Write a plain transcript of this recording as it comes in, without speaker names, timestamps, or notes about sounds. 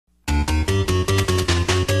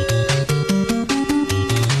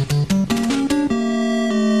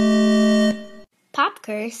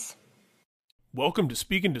curse. Welcome to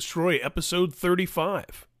Speak and Destroy, episode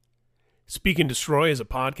 35. Speak and Destroy is a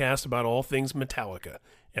podcast about all things Metallica,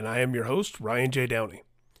 and I am your host, Ryan J. Downey.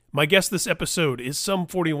 My guest this episode is Sum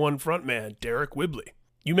 41 frontman Deryck Whibley.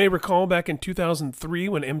 You may recall back in 2003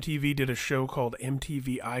 when MTV did a show called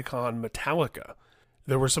MTV Icon Metallica.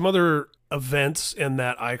 There were some other events in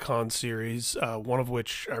that Icon series, one of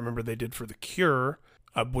which I remember they did for The Cure,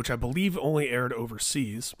 which I believe only aired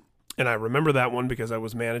overseas. And I remember that one because I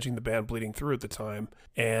was managing the band Bleeding Through at the time,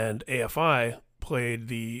 and AFI played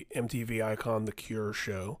the MTV Icon The Cure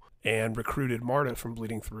show and recruited Marta from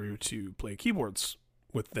Bleeding Through to play keyboards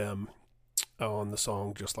with them on the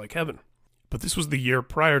song Just Like Heaven. But this was the year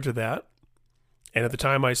prior to that, and at the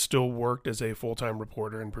time I still worked as a full-time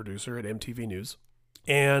reporter and producer at MTV News.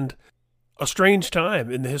 And a strange time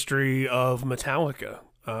in the history of Metallica.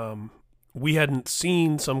 We hadn't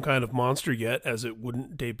seen Some Kind of Monster yet, as it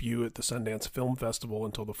wouldn't debut at the Sundance Film Festival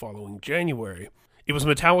until the following January. It was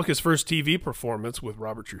Metallica's first TV performance with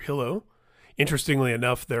Robert Trujillo. Interestingly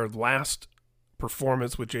enough, their last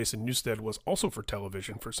performance with Jason Newsted was also for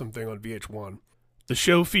television for something on VH1. The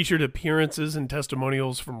show featured appearances and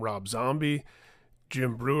testimonials from Rob Zombie,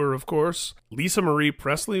 Jim Breuer, of course, Lisa Marie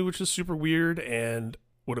Presley, which is super weird, and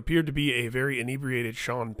what appeared to be a very inebriated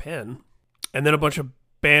Sean Penn, and then a bunch of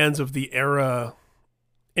bands of the era,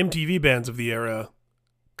 MTV bands of the era,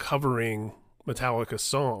 covering Metallica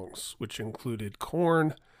songs, which included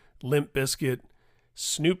Korn, Limp Bizkit,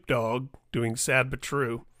 Snoop Dogg doing Sad But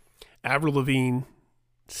True, Avril Lavigne,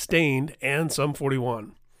 Stained, and Sum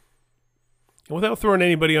 41. And without throwing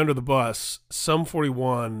anybody under the bus, Sum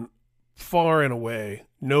 41, far and away,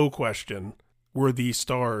 no question, were the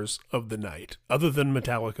stars of the night, other than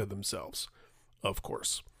Metallica themselves, of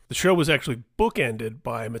course. The show was actually bookended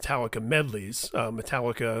by Metallica medleys.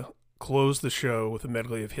 Metallica closed the show with a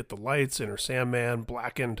medley of Hit the Lights, Enter Sandman,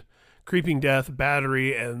 Blackened, Creeping Death,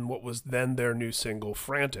 Battery, and what was then their new single,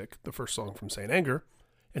 Frantic, the first song from Saint Anger.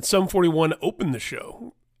 And Sum 41 opened the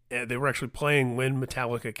show. And they were actually playing when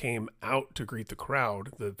Metallica came out to greet the crowd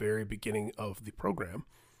at the very beginning of the program,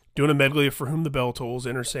 doing a medley of For Whom the Bell Tolls,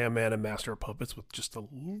 Enter Sandman, and Master of Puppets with just a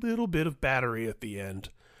little bit of Battery at the end.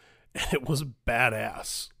 And it was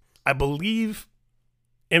badass. I believe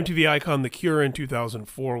MTV Icon The Cure in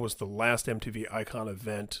 2004 was the last MTV Icon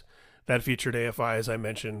event that featured AFI, as I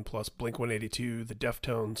mentioned, plus Blink-182, the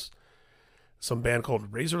Deftones, some band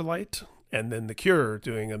called Razorlight, and then The Cure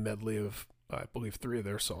doing a medley of, I believe, 3 of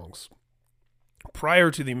their songs.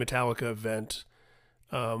 Prior to the Metallica event,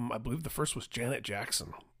 I believe the first was Janet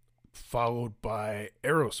Jackson, followed by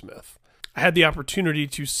Aerosmith. I had the opportunity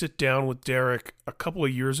to sit down with Deryck a couple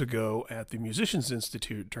of years ago at the Musicians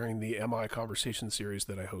Institute during the MI Conversation series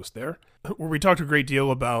that I host there, where we talked a great deal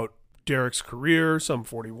about Deryck's career, Sum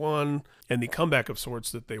 41, and the comeback of sorts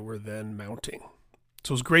that they were then mounting.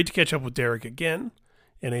 So it was great to catch up with Deryck again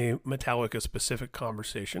in a Metallica-specific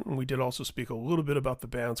conversation, and we did also speak a little bit about the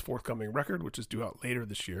band's forthcoming record, which is due out later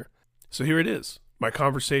this year. So here it is, my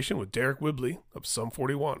conversation with Deryck Whibley of Sum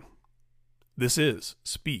 41. This is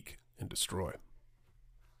Speak and Destroy.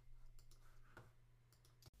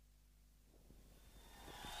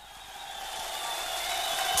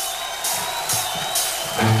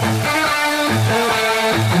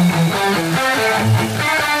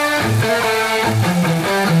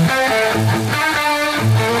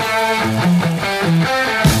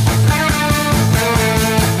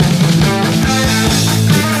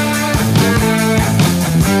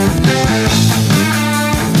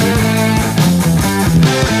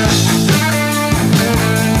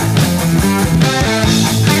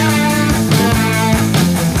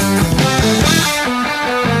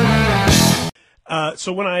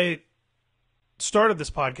 So when I started this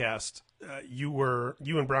podcast, you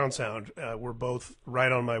and Brown Sound were both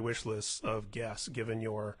right on my wish list of guests, given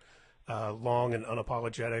your long and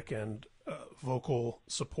unapologetic and vocal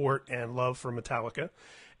support and love for Metallica.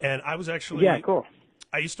 And I was actually, yeah, cool.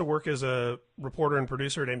 I used to work as a reporter and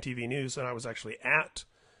producer at MTV News, and I was actually at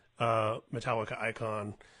Metallica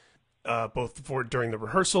Icon both during the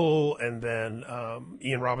rehearsal, and then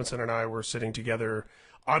Ian Robinson and I were sitting together,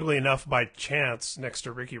 oddly enough, by chance, next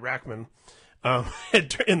to Ricky Rackman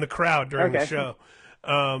in the crowd during the show.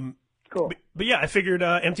 Cool. But yeah, I figured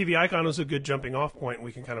MTV Icon was a good jumping off point, and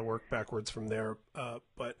we can kind of work backwards from there.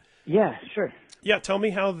 But yeah, sure. Yeah, tell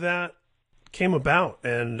me how that came about,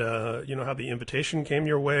 and how the invitation came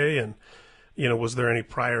your way, and was there any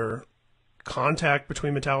prior contact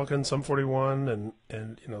between Metallica and Sum 41,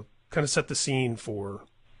 and kind of set the scene for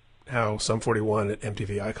how Sum 41 at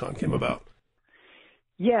MTV Icon came about.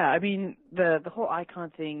 Yeah, I mean, the whole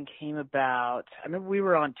Icon thing came about. I remember we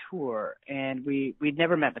were on tour and we'd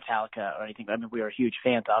never met Metallica or anything. I mean, we were huge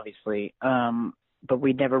fans, obviously, but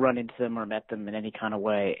we'd never run into them or met them in any kind of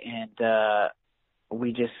way. And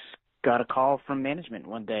we just got a call from management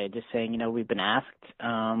one day, just saying, we've been asked,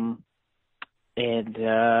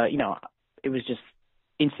 it was just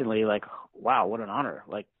instantly like, wow, what an honor!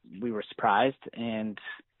 Like, we were surprised and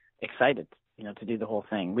excited, to do the whole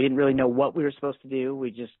thing. We didn't really know what we were supposed to do.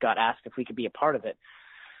 We just got asked if we could be a part of it.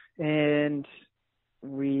 And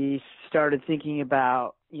we started thinking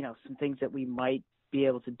about, some things that we might be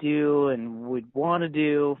able to do and would want to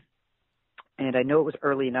do. And I know it was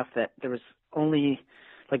early enough that there was only,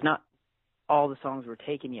 not all the songs were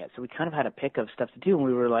taken yet. So we kind of had a pick of stuff to do. And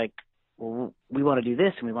we were like, well, we want to do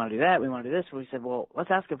this and we want to do that. We want to do this. And we said, well,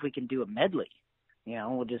 let's ask if we can do a medley.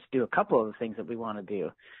 We'll just do a couple of the things that we want to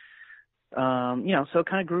do. So it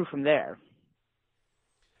kind of grew from there.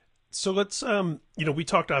 So let's, we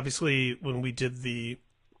talked obviously when we did the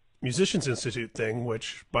Musicians Institute thing,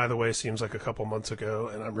 which, by the way, seems like a couple months ago,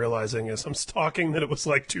 and I'm realizing as I'm talking that it was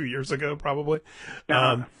like 2 years ago, probably.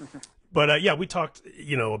 But we talked,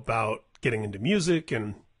 about getting into music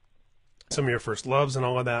and some of your first loves and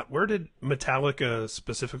all of that. Where did Metallica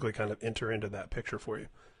specifically kind of enter into that picture for you?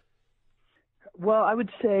 Well, I would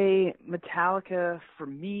say Metallica, for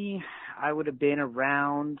me, I would have been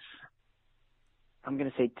around, I'm going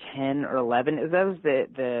to say 10 or 11. That was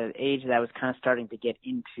the age that I was kind of starting to get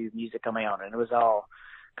into music on my own, and it was all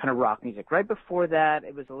kind of rock music. Right before that,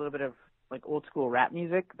 it was a little bit of like old school rap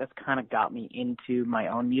music. That's kind of got me into my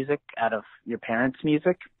own music out of your parents'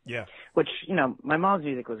 music. Yeah. Which, my mom's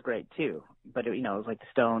music was great too, but it was like the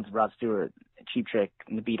Stones, Rod Stewart, Cheap Trick,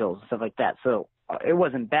 and the Beatles and stuff like that. So it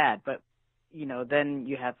wasn't bad, but then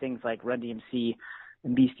you have things like Run DMC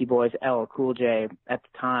and Beastie Boys, LL Cool J at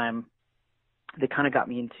the time. They kind of got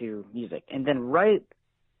me into music. And then right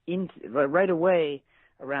away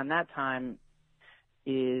around that time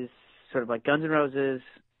is sort of like Guns N' Roses,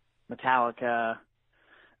 Metallica,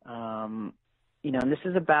 and this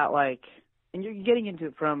is about like, and you're getting into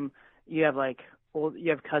it from, you have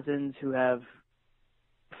cousins who have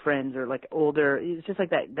friends or like older, it's just like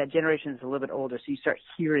that generation is a little bit older, so you start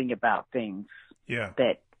hearing about things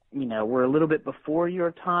that were a little bit before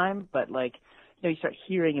your time, but like you start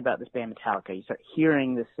hearing about this band Metallica, you start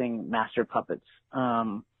hearing this thing Master of Puppets,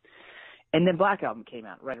 and then Black Album came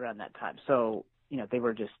out right around that time, so they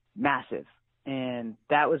were just massive, and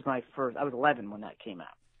that was my first. I was 11 when that came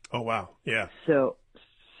out. Oh wow, yeah. So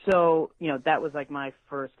that was like my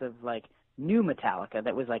first of like new Metallica.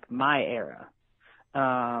 That was like my era.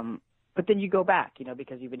 But then you go back,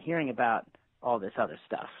 because you've been hearing about all this other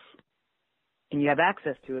stuff, and you have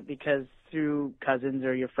access to it because through cousins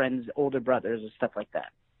or your friends' older brothers or stuff like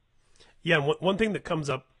that. Yeah. One thing that comes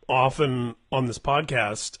up often on this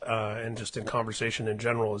podcast, and just in conversation in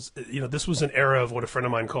general is, this was an era of what a friend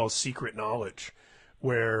of mine calls secret knowledge,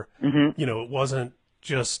 where, it wasn't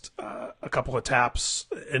just a couple of taps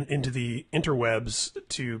into the interwebs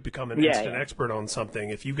to become an instant expert on something.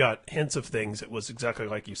 If you got hints of things, it was exactly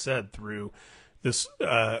like you said, through this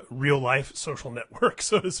real life social network,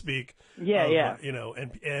 so to speak. Yeah.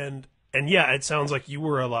 And yeah, it sounds like you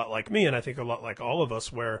were a lot like me, and I think a lot like all of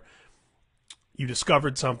us, where you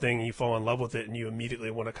discovered something, you fall in love with it, and you immediately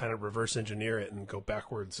want to kind of reverse engineer it and go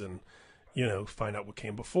backwards and find out what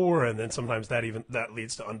came before, and then sometimes that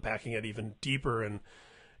leads to unpacking it even deeper. And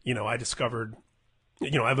I discovered,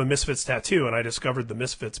 I have a Misfits tattoo, and I discovered the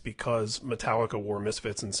Misfits because Metallica wore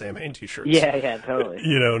Misfits and Sam Hain t-shirts. Yeah, totally.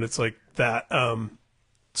 And it's like that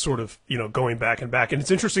sort of going back and back. And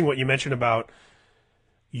it's interesting what you mentioned about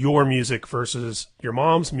your music versus your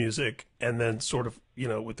mom's music, and then sort of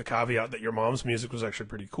with the caveat that your mom's music was actually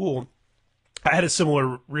pretty cool. I had a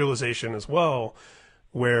similar realization as well,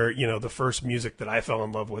 where, the first music that I fell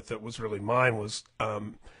in love with that was really mine was, a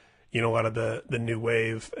lot of the new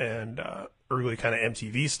wave and early kind of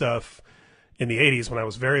MTV stuff in the 80s when I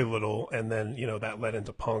was very little. And then, that led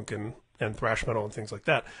into punk and thrash metal and things like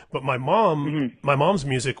that. But my mom's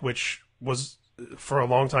music, which was for a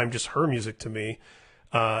long time just her music to me,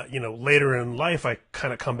 later in life, I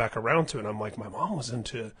kind of come back around to it. And I'm like, my mom was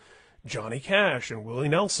into Johnny Cash and Willie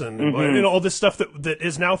Nelson and all this stuff that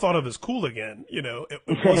is now thought of as cool again. It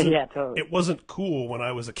wasn't, totally. It wasn't cool when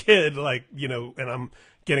I was a kid, like, and I'm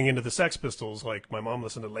getting into the Sex Pistols, like my mom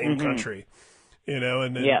listened to Lame Country, and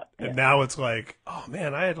then, and now it's like, oh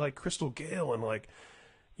man, I had like Crystal Gale and like,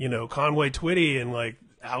 Conway Twitty and like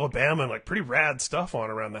Alabama and like pretty rad stuff on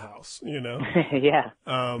around the house, Yeah.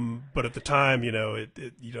 But at the time, you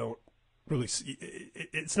don't really see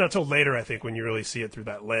it's not till later, I think, when you really see it through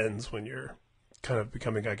that lens when you're kind of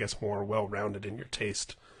becoming, I guess, more well-rounded in your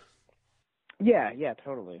taste. Yeah,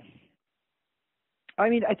 totally. I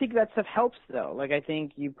mean, I think that stuff helps though. Like, I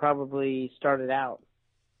think you probably started out,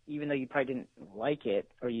 even though you probably didn't like it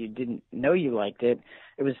or you didn't know you liked it,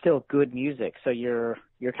 it was still good music. So you're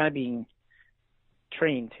kind of being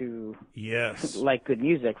trained to Yes. like good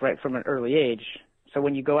music right from an early age. So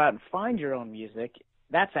when you go out and find your own music,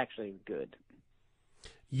 that's actually good.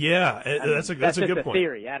 Yeah, that's a good point.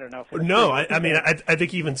 Theory. I don't know. No, I mean, I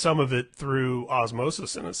think even some of it through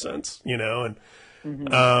osmosis in a sense, you know,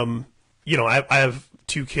 and you know, I have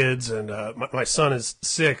 2 kids, and my son is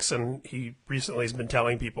 6, and he recently has been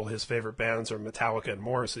telling people his favorite bands are Metallica and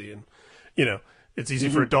Morrissey, and you know, it's easy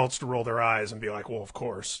for adults to roll their eyes and be like, well, of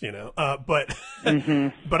course, you know, but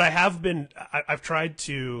but I've tried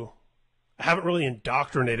to. I haven't really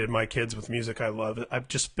indoctrinated my kids with music I love. I've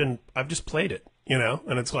just played it, you know,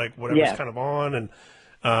 and it's like whatever's kind of on,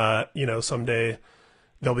 and you know, someday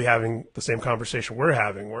they'll be having the same conversation we're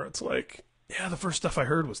having, where it's like, yeah, the first stuff I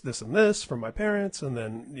heard was this and this from my parents, and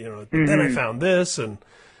then, you know, then I found this, and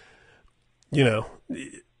you know,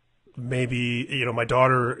 maybe, you know, my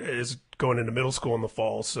daughter is going into middle school in the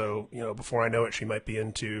fall, so, you know, before I know it, she might be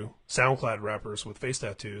into SoundCloud rappers with face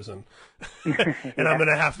tattoos, and and I'm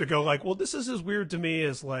gonna have to go like, well, this is as weird to me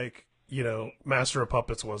as, like, you know, Master of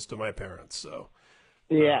Puppets was to my parents. So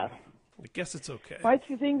yeah, I guess it's okay. Well, that's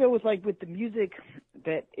the thing though with the music,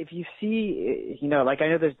 that if you see, you know, like, I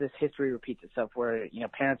know there's this history repeats itself where, you know,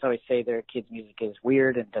 parents always say their kids' music is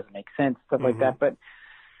weird and doesn't make sense, stuff like that, but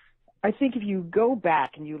I think if you go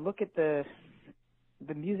back and you look at the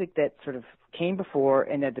music that sort of came before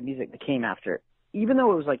and then the music that came after, even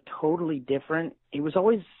though it was like totally different, it was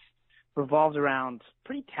always revolved around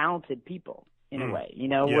pretty talented people in a way, you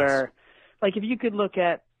know, where, like, if you could look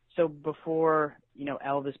at, so before, you know,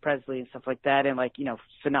 Elvis Presley and stuff like that, and, like, you know,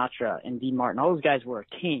 Sinatra and Dean Martin, all those guys were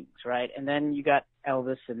kings, right? And then you got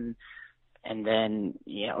Elvis and then,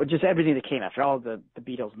 you know, just everything that came after, all the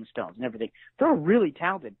Beatles and the Stones and everything. They're all really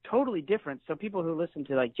talented, totally different. So people who listen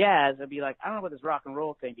to, like, jazz, they'll be like, I don't know about this rock and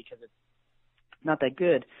roll thing because it's not that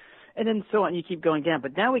good. And then so on, you keep going down.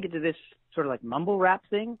 But now we get to this sort of like mumble rap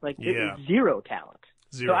thing, like zero talent.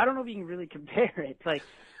 So I don't know if you can really compare it. Like,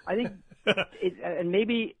 I think, and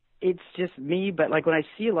maybe it's just me, but like when I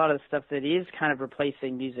see a lot of the stuff that is kind of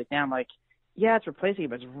replacing music now, I'm like, yeah, it's replacing it,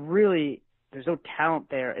 but it's really, there's no talent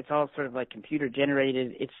there. It's all sort of like computer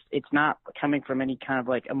generated. It's not coming from any kind of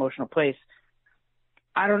like emotional place.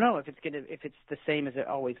 I don't know if it's the same as it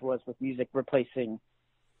always was with music replacing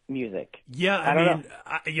music. Yeah, I mean,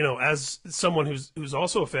 you know, as someone who's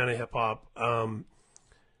also a fan of hip hop,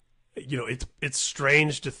 you know, it's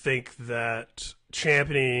strange to think that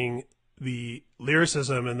championing the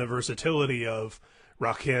lyricism and the versatility of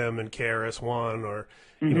Rakim and KRS-One, or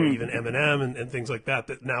you know, even Eminem and things like that,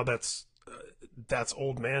 that now that's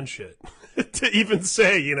old man shit to even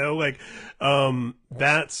say, you know, like,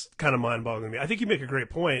 that's kind of mind-boggling to me. I think you make a great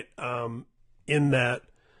point, in that,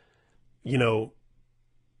 you know,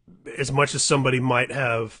 as much as somebody might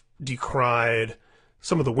have decried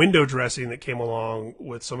some of the window dressing that came along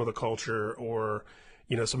with some of the culture, or,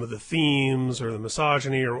 you know, some of the themes or the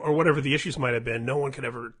misogyny or whatever the issues might have been, no one could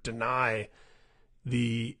ever deny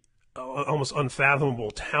the almost unfathomable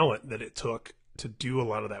talent that it took to do a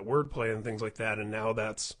lot of that wordplay and things like that. And now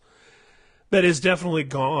that is definitely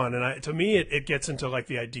gone. And to me, it gets into like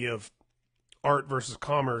the idea of art versus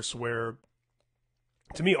commerce, where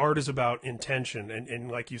to me, art is about intention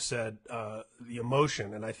and like you said, the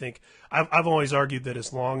emotion. And I think I've always argued that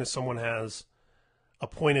as long as someone has a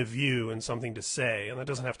point of view and something to say, and that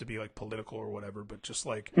doesn't have to be like political or whatever, but just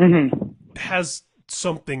like has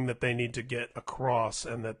something that they need to get across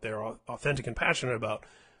and that they're authentic and passionate about,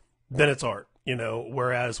 then it's art, you know.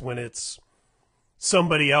 Whereas when it's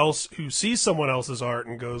somebody else who sees someone else's art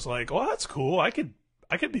and goes like, "Oh, that's cool. I could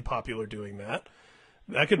be popular doing that.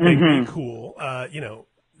 That could make me cool." You know,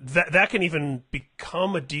 that can even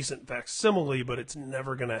become a decent facsimile, but it's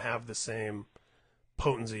never going to have the same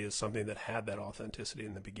potency as something that had that authenticity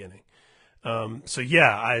in the beginning. So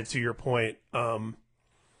yeah, to your point,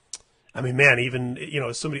 I mean, man, even, you know,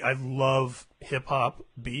 as somebody, I love hip hop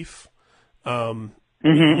beef. You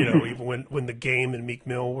know, even when the Game and Meek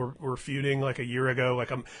Mill were feuding like a year ago,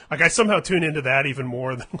 I somehow tune into that even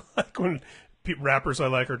more than like when rappers I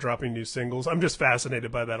like are dropping new singles. I'm just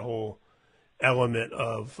fascinated by that whole element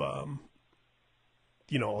of,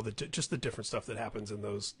 you know, all just the different stuff that happens in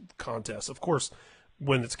those contests. Of course,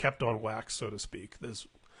 when it's kept on wax, so to speak, there's,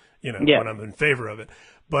 you know, when I'm in favor of it.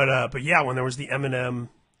 But yeah, when there was the Eminem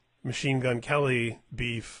Machine Gun Kelly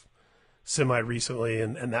beef semi recently,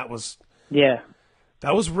 and that was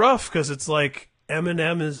that was rough, because it's like,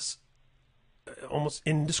 Eminem is almost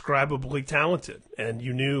indescribably talented, and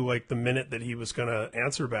you knew like the minute that he was going to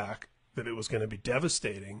answer back that it was going to be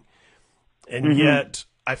devastating. And yet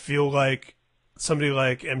I feel like somebody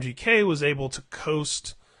like MGK was able to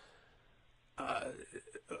coast,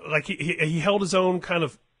 like he held his own kind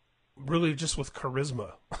of really just with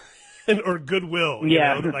charisma and or goodwill, you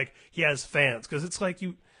know, like he has fans, because it's like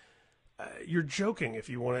you're joking if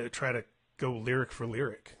you want to try to go lyric for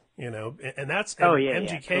lyric, you know, and that's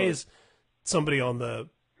MGK is somebody on the,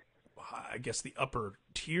 I guess, the upper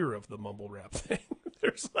tier of the mumble rap thing.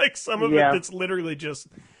 There's like some of it that's literally just,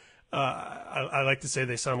 I like to say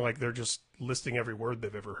they sound like they're just listing every word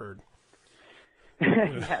they've ever heard.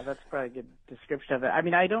 Yeah, that's probably a good description of it. I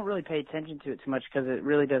mean, I don't really pay attention to it too much because it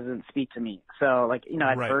really doesn't speak to me. So, like, you know,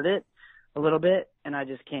 I've heard it a little bit, and I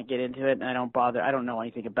just can't get into it, and I don't bother. I don't know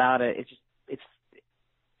anything about it. It's,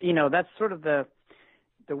 you know, that's sort of the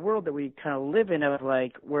world that we kind of live in, of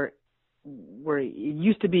like where it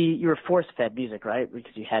used to be you were force-fed music, right?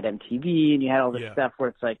 Because you had MTV and you had all this stuff where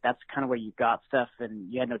it's like that's kind of where you got stuff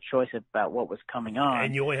and you had no choice about what was coming on.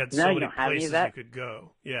 And you only had so many places you could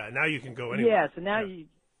go. Yeah, now you can go anywhere. Yeah, so now you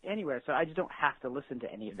anywhere. So I just don't have to listen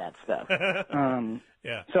to any of that stuff.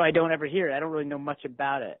 So I don't ever hear it. I don't really know much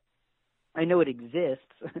about it. I know it exists,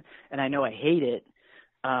 and I know I hate it,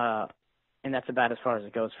 and that's about as far as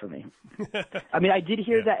it goes for me. I mean, I did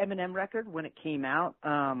hear that Eminem record when it came out.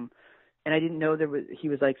 And I didn't know he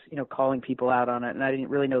was like, you know, calling people out on it. And I didn't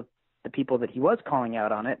really know the people that he was calling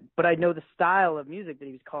out on it, but I know the style of music that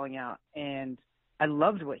he was calling out. And I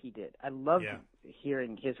loved what he did. I loved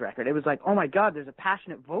hearing his record. It was like, oh my God, there's a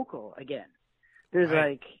passionate vocal again. There's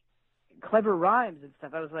like clever rhymes and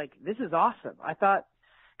stuff. I was like, this is awesome. I thought,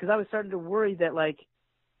 cause I was starting to worry that like,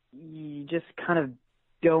 you just kind of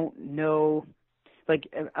don't know, like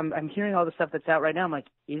I'm hearing all the stuff that's out right now. I'm like,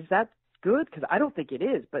 is that good? Because I don't think it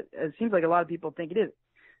is, but it seems like a lot of people think it is.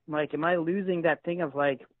 I'm like, am I losing that thing of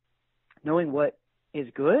like knowing what is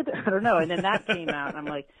good? I don't know. And then that came out, and I'm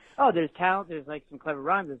like, oh, there's talent. There's like some clever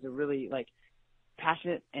rhymes. There's a really like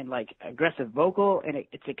passionate and like aggressive vocal, and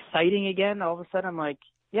it's exciting again. All of a sudden, I'm like,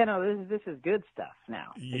 yeah, no, this is good stuff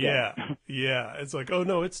now. Yeah, yeah. It's like, oh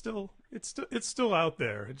no, it's still out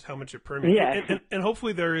there. It's how much it permeates. Yeah, and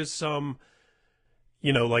hopefully there is some,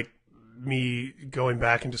 you know, like me going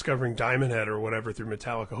back and discovering Diamond Head or whatever through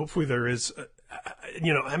Metallica. Hopefully there is,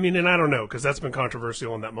 you know, I mean, and I don't know, because that's been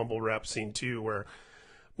controversial in that mumble rap scene too, where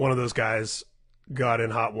one of those guys got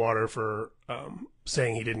in hot water for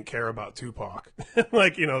saying he didn't care about Tupac.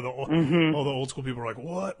 Like, you know, all the old school people were like,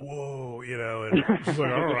 what? Whoa, you know, and she's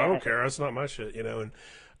like, I don't care. That's not my shit, you know.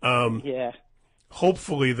 And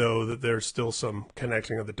hopefully, though, that there's still some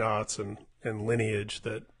connecting of the dots and lineage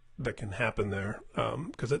that can happen there,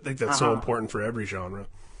 because I think that's so important for every genre.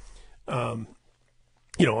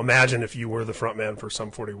 You know, imagine if you were the front man for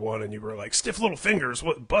Sum 41 and you were like, Stiff Little Fingers,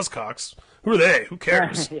 what Buzzcocks? Who are they? Who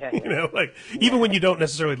cares? You know, like even when you don't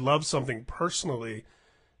necessarily love something personally,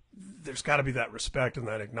 there's got to be that respect and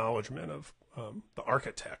that acknowledgement of the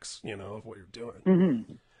architects, you know, of what you're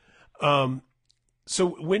doing. So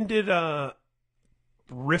when did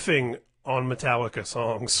riffing on Metallica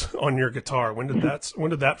songs on your guitar, when did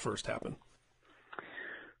that first happen?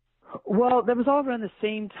 Well, that was all around the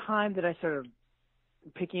same time that I started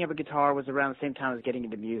picking up a guitar. Was around the same time I was getting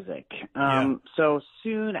into music. So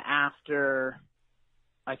soon after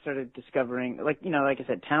I started discovering, like, you know, like I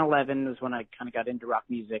said, 10, 11 was when I kind of got into rock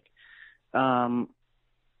music. And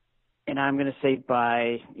I'm going to say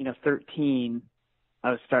by, you know, 13, I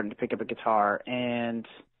was starting to pick up a guitar. And,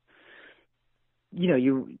 you know,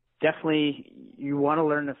 you want to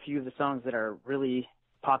learn a few of the songs that are really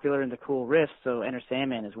popular and the cool riffs. So Enter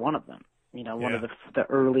Sandman is one of them, you know, one of the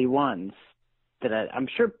early ones that I'm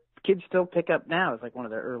sure kids still pick up now. Is like one of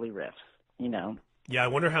their early riffs, you know. Yeah, I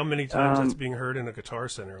wonder how many times that's being heard in a Guitar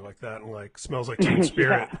Center like that, and like Smells Like Teen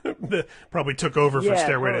Spirit that probably took over for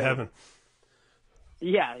Stairway to Heaven.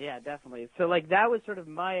 Yeah, definitely. So like that was sort of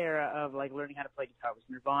my era of like learning how to play guitar. Was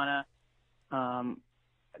Nirvana.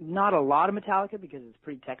 Not a lot of Metallica because it's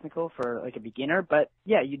pretty technical for like a beginner, but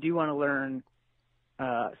yeah, you do want to learn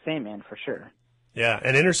Sandman for sure. Yeah,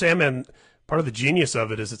 and Enter Sandman, part of the genius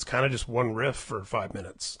of it is it's kind of just one riff for 5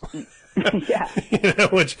 minutes. Yeah. You know,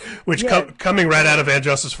 which coming right out of And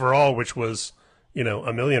Justice for All, which was, you know,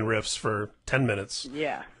 a million riffs for 10 minutes.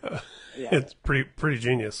 Yeah. It's pretty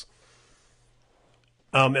genius.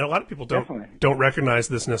 And a lot of people don't recognize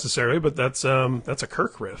this necessarily, but that's a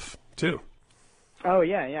Kirk riff too. Oh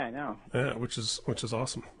yeah, I know. Yeah, which is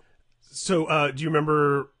awesome. So, do you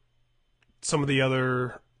remember some of the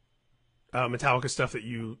other Metallica stuff that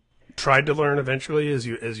you tried to learn eventually as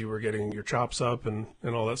you were getting your chops up and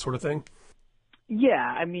all that sort of thing? Yeah,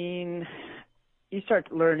 I mean, you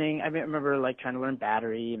start learning. I remember like trying to learn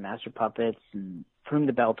Battery, Master Puppets, and From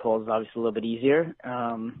the Bell Tolls is obviously a little bit easier.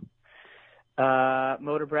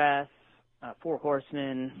 Motor Breath, Four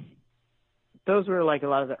Horsemen. Those were like a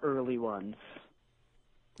lot of the early ones.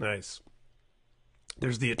 Nice.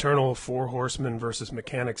 There's the eternal Four Horsemen versus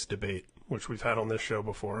Mechanics debate, which we've had on this show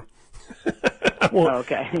before.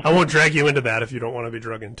 Okay. I won't drag you into that if you don't want to be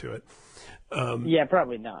drug into it. Yeah,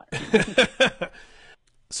 probably not.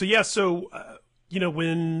 So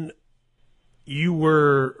when you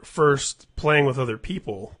were first playing with other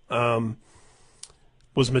people,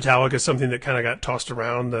 was Metallica something that kind of got tossed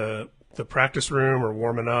around the practice room or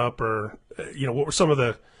warming up, or what were some of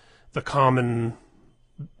the common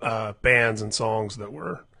bands and songs that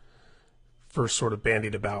were first sort of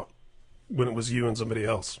bandied about when it was you and somebody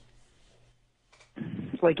else?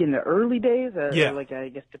 Like in the early days? Yeah. Like, I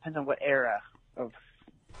guess depends on what era of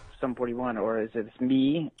Sum 41, or is it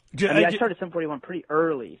me? I started Sum 41 pretty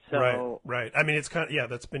early, so... Right. I mean, it's kind of,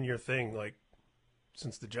 that's been your thing, like,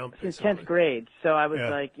 since the jump. Since 10th grade. So I was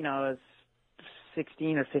I was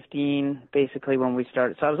 16 or 15, basically, when we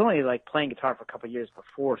started. So I was only, like, playing guitar for a couple of years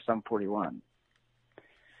before Sum 41.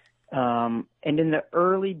 And in the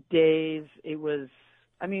early days, it was...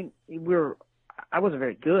 I mean, I wasn't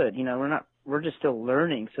very good, we're just still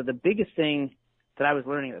learning. So the biggest thing that I was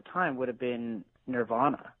learning at the time would have been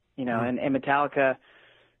Nirvana, and Metallica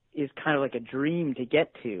is kind of like a dream to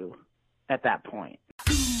get to at that point.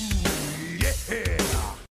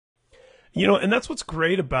 And that's what's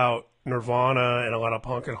great about Nirvana and a lot of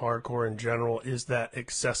punk and hardcore in general is that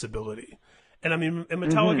accessibility. And I mean, and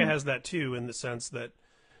Metallica has that too, in the sense that,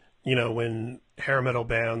 when hair metal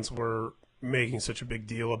bands were making such a big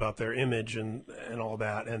deal about their image and all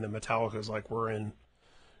that, and then Metallica's like, we're in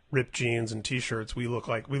ripped jeans and t-shirts, we look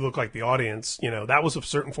like the audience, that was a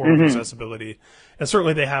certain form of accessibility. And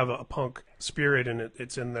certainly they have a punk spirit, and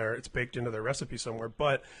it's in there, it's baked into their recipe somewhere.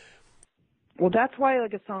 But well, that's why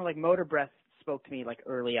like a song like Motor Breath spoke to me like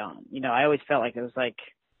early on. I always felt like it was like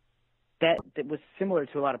that was similar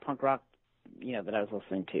to a lot of punk rock, that I was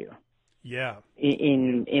listening to. Yeah.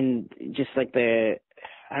 In just like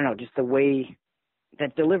just the way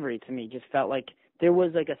that delivery to me just felt like there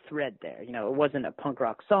was like a thread there. It wasn't a punk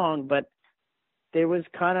rock song, but there was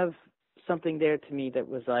kind of something there to me that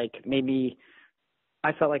was like, maybe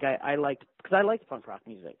I felt like I liked, because I liked punk rock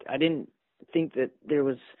music. I didn't think that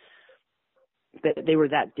that they were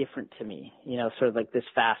that different to me, sort of like this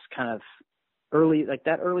fast kind of early, like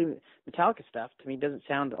that early Metallica stuff to me doesn't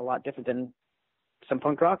sound a lot different than some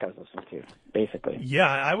punk rock I was listening to, basically. Yeah,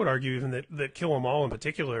 I would argue even that Kill 'Em All in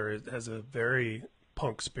particular has a very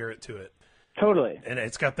punk spirit to it. Totally. And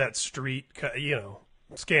it's got that street,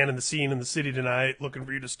 scanning the scene in the city tonight, looking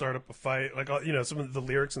for you to start up a fight. Like, some of the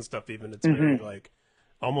lyrics and stuff even, it's very, like,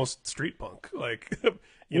 almost street punk. Like, pub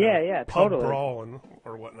totally. brawl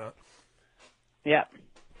or whatnot. Yeah.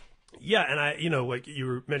 Yeah, and like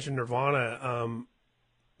you mentioned Nirvana,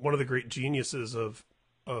 one of the great geniuses of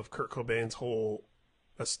Kurt Cobain's whole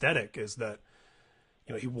aesthetic is that,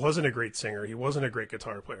 he wasn't a great singer. He wasn't a great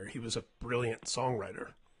guitar player. He was a brilliant songwriter.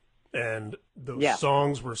 And those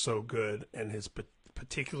songs were so good, and his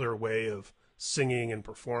particular way of singing and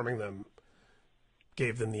performing them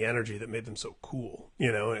gave them the energy that made them so cool,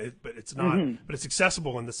 but it's not, but it's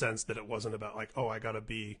accessible in the sense that it wasn't about like, oh, I got to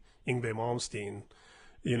be Yngwie Malmsteen,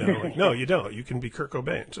 like, no, you don't. You can be Kurt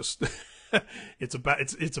Cobain. Just, it's about,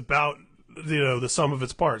 the sum of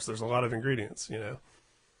its parts. There's a lot of ingredients,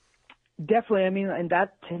 Definitely. I mean, and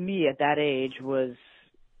that to me at that age was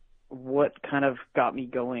what kind of got me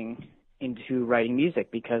going into writing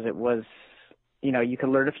music, because it was, you could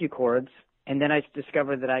learn a few chords, and then I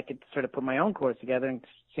discovered that I could sort of put my own chords together and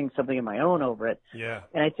sing something of my own over it. Yeah.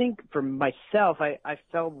 And I think for myself, I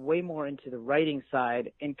fell way more into the writing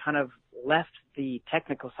side and kind of left the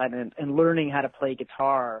technical side and learning how to play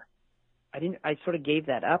guitar. I sort of gave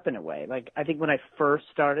that up in a way. Like, I think when I first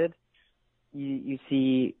started, you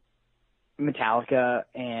see Metallica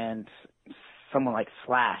and someone like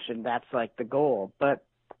Slash, and that's like the goal. But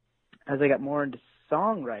as I got more into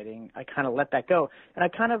songwriting, I kind of let that go, and I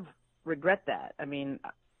kind of regret that. I mean,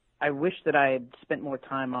 I wish that I had spent more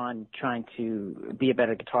time on trying to be a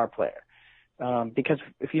better guitar player, because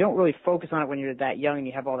if you don't really focus on it when you're that young and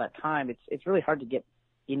you have all that time, it's really hard to get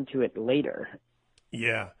into it later.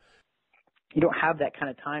 Yeah, you don't have that kind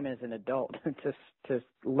of time as an adult to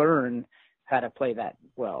learn how to play that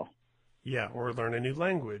well. Yeah, or learn a new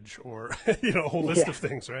language, or a whole list of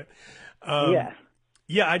things, right?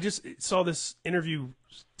 Yeah, I just saw this interview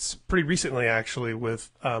pretty recently, actually,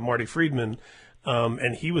 with Marty Friedman,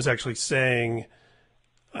 and he was actually saying,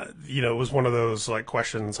 it was one of those like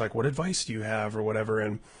questions like, "What advice do you have?" or whatever,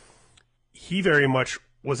 and he very much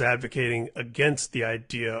was advocating against the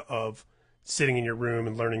idea of sitting in your room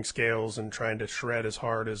and learning scales and trying to shred as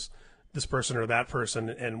hard as this person or that person,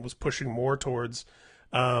 and was pushing more towards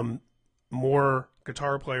more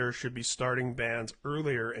guitar players should be starting bands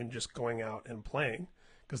earlier and just going out and playing,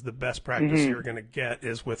 because the best practice you're going to get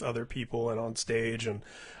is with other people and on stage. And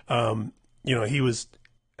he was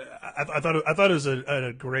I thought it was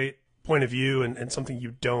a great point of view, and something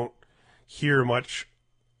you don't hear much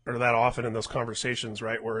or that often in those conversations,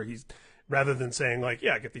 right? Where he's, rather than saying like,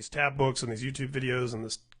 yeah, get these tab books and these YouTube videos and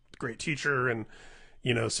this great teacher and,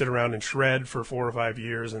 sit around and shred for 4 or 5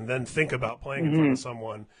 years and then think about playing in front of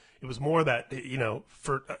someone. It was more that,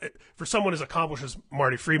 for someone as accomplished as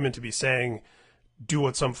Marty Friedman to be saying, do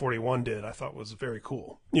what Sum 41 did, I thought was very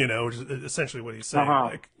cool. Which is essentially what he's saying,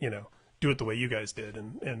 like, do it the way you guys did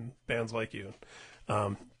and bands like you.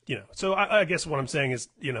 So I guess what I'm saying is,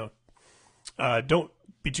 don't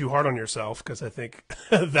be too hard on yourself, because I think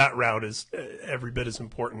that route is every bit as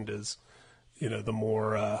important as, the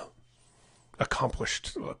more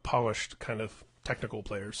accomplished, polished kind of technical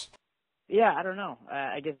players. Yeah, I don't know.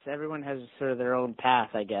 I guess everyone has sort of their own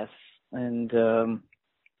path, I guess. And,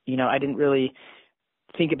 I didn't really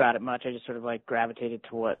think about it much. I just sort of like gravitated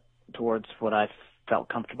towards what I felt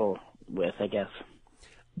comfortable with, I guess.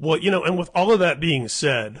 Well, and with all of that being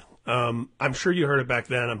said, I'm sure you heard it back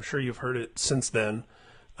then. I'm sure you've heard it since then.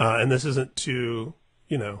 And this isn't to,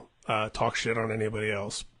 talk shit on anybody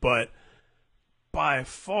else, but by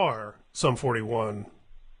far, Sum 41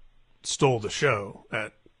 stole the show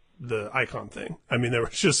at the Icon thing. I mean,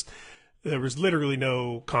 there was literally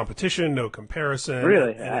no competition, no comparison.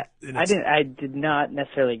 Really? I did not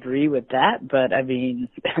necessarily agree with that, but I mean,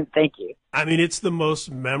 thank you. I mean, it's the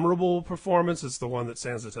most memorable performance. It's the one that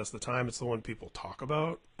stands the test of time. It's the one people talk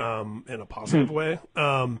about in a positive way.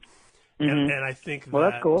 And I think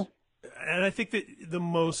that's cool. And I think that the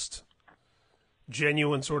most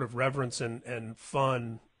genuine sort of reverence and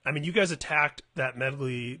fun. I mean, you guys attacked that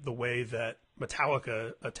medley the way that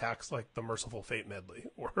Metallica attacks like the Merciful Fate medley,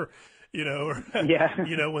 or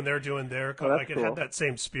when they're doing their like it had that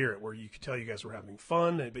same spirit where you could tell you guys were having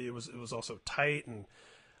fun, but it was also tight, and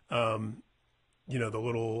the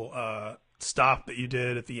little stop that you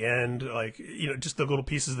did at the end, like just the little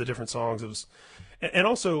pieces of the different songs. It was, and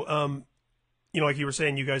also like you were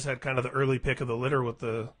saying, you guys had kind of the early pick of the litter with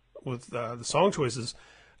the song choices.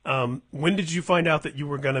 When did you find out that you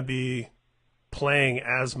were going to be playing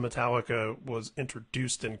as Metallica was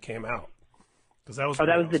introduced and came out? Because that was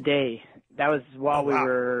the day. That was while we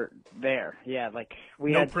were there. Yeah, like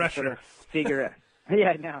we had to sort of figure it.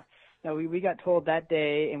 Yeah, no, we got told that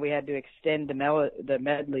day, and we had to extend the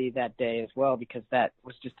medley that day as well, because that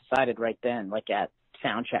was just decided right then, like at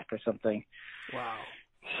sound check or something. Wow.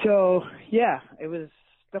 So yeah,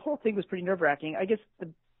 the whole thing was pretty nerve-wracking. I guess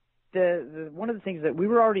the one of the things that we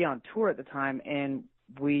were already on tour at the time, and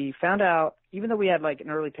we found out, even though we had like an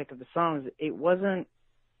early pick of the songs, there wasn't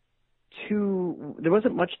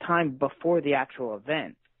much time before the actual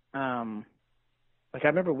event. Like I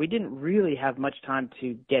remember we didn't really have much time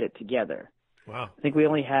to get it together. Wow. I think we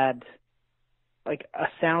only had like a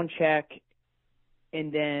sound check,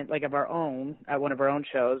 and then like of our own at one of our own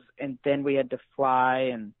shows, and then we had to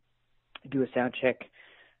fly and do a sound check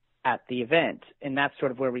at the event, and that's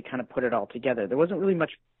sort of where we kind of put it all together. There wasn't really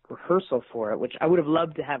much rehearsal for it, which I would have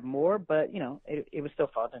loved to have more, but it was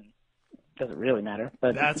still fun, and it doesn't really matter.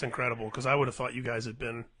 But that's incredible, because I would have thought you guys had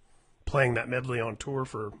been playing that medley on tour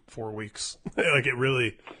for 4 weeks. Like it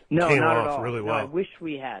really came off really well. I wish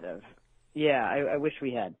we had of. Yeah, I wish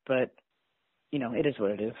we had, but it is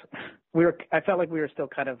what it is. I felt like we were still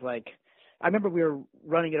kind of like, I remember we were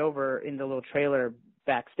running it over in the little trailer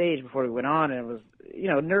backstage before we went on, and it was,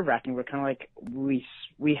 nerve-wracking. We're kind of like,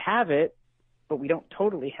 we have it, but we don't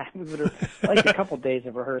totally have it. It was like a couple days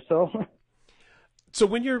of rehearsal. So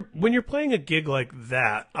when you're playing a gig like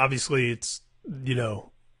that, obviously it's,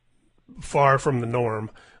 far from the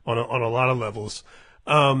norm on a lot of levels.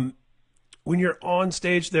 When you're on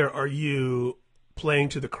stage there, are you playing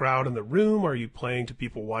to the crowd in the room? Are you playing to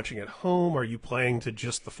people watching at home? Are you playing to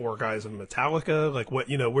just the 4 guys in Metallica? Like what,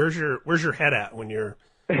 where's your head at when you're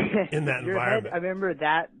in that environment? I remember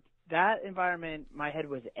that environment, my head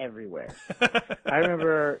was everywhere. I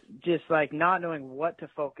remember just like not knowing what to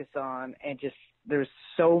focus on, and just there's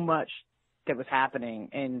so much that was happening,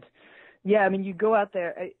 and Yeah, I mean, you go out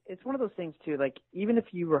there. It's one of those things too. Like, even if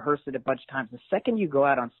you rehearse it a bunch of times, the second you go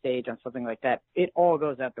out on stage on something like that, it all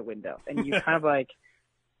goes out the window, and you kind of like,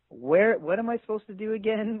 what am I supposed to do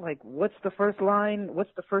again? Like, what's the first line?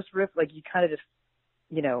 What's the first riff? Like, you kind of just,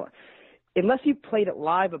 you know, unless you played it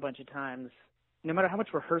live a bunch of times, no matter how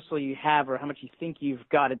much rehearsal you have or how much you think you've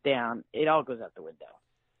got it down, it all goes out the window.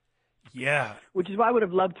 Yeah. Which is why I would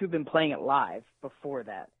have loved to have been playing it live before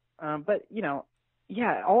that. But, you know,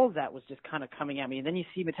 yeah, all of that was just kind of coming at me. And then you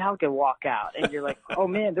see Metallica walk out, and you're like, oh,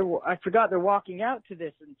 man, I forgot they're walking out to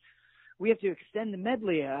this, and we have to extend the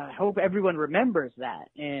medley. I hope everyone remembers that.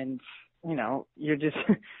 And, you know, you're just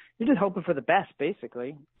hoping for the best,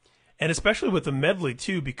 basically. And especially with the medley,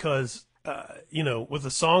 too, because, you know, with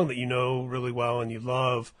a song that you know really well and you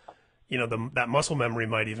love, you know, that muscle memory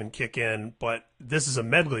might even kick in. But this is a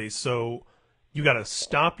medley, so you got to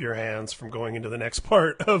stop your hands from going into the next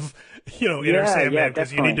part of, you know, Enter Sandman,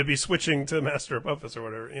 because you need to be switching to Master of Puppets or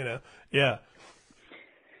whatever, you know. Yeah.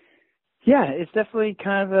 Yeah, it's definitely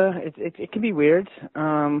kind of it can be weird.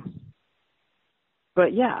 But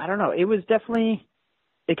yeah, I don't know. It was definitely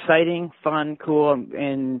exciting, fun, cool,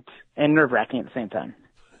 and nerve-wracking at the same time.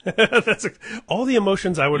 All the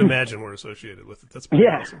emotions I would imagine were associated with it. That's pretty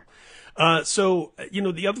awesome. So, you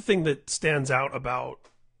know, the other thing that stands out about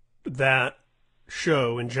that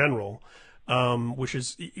show in general, which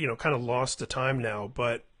is, you know, kind of lost to time now,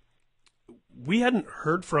 but we hadn't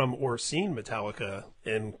heard from or seen Metallica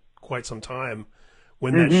in quite some time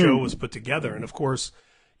when that show was put together. And of course,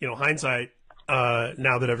 you know, hindsight,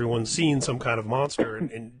 now that everyone's seen Some Kind of Monster,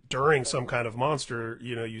 and during Some Kind of Monster,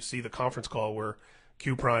 you know, you see the conference call where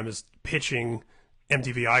Q Prime is pitching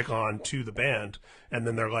MTV Icon to the band, and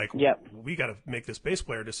then they're like, we got to make this bass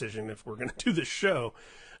player decision if we're going to do this show.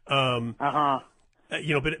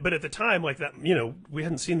 You know, but at the time, like that, you know, we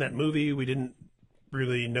hadn't seen that movie. We didn't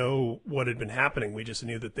really know what had been happening. We just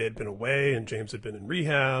knew that they had been away, and James had been in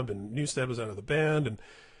rehab, and Newsted was out of the band, and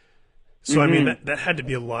so I mean that had to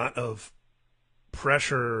be a lot of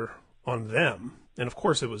pressure on them. And of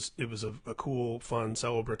course, it was a cool, fun,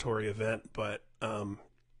 celebratory event. But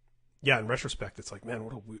yeah, in retrospect, it's like, man,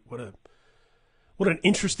 what an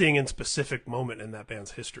interesting and specific moment in that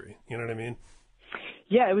band's history. You know what I mean?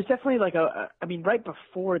 Yeah, it was definitely like I mean, right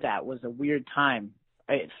before that was a weird time.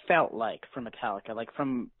 It felt like for Metallica, like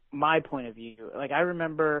from my point of view. Like I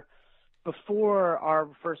remember before our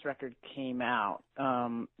first record came out,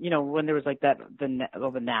 you know, when there was like the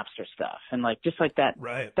Napster stuff and like just like that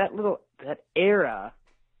that era.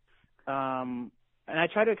 And I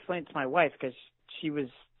try to explain it to my wife because she was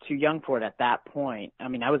too young for it at that point. I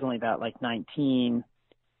mean, I was only about like 19,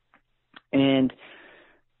 and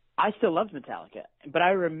I still loved Metallica, but I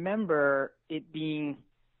remember it being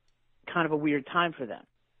kind of a weird time for them,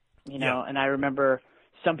 you know, and I remember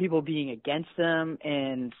some people being against them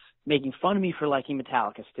and making fun of me for liking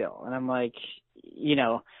Metallica still. And I'm like, you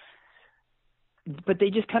know, but they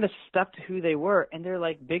just kind of stuck to who they were, and they're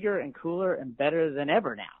like bigger and cooler and better than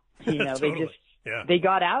ever now. You know, totally. they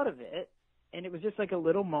got out of it, and it was just like a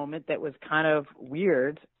little moment that was kind of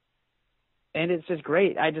weird, and it's just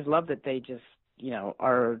great. I just love that they just, you know,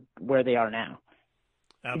 are where they are now.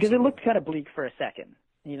 Absolutely. Because it looked kind of bleak for a second,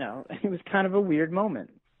 you know. It was kind of a weird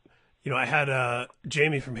moment. You know, I had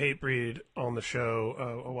Jamie from Hatebreed on the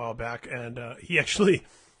show a while back, and he actually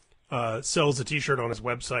sells a T-shirt on his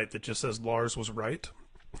website that just says Lars was right.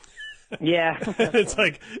 Yeah. It's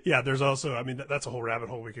like, yeah, there's also, I mean, that's a whole rabbit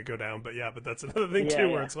hole we could go down, but yeah, but that's another thing too,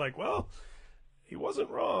 where it's like, well, he wasn't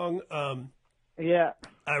wrong. Yeah.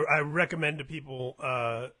 I recommend to people,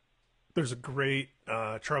 there's a great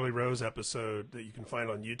Charlie Rose episode that you can find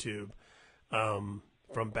on YouTube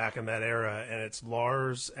from back in that era, and it's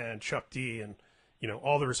Lars and Chuck D, and, you know,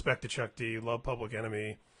 all the respect to Chuck D, love Public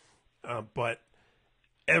Enemy, but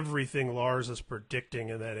everything Lars is predicting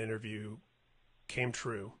in that interview came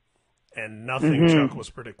true, and nothing Chuck was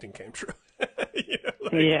predicting came true. You know,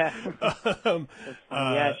 like,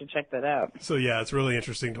 I should check that out. So yeah, it's really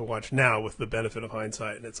interesting to watch now with the benefit of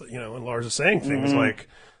hindsight, and it's, you know, and Lars is saying things like,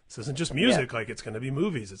 this isn't just music, like it's going to be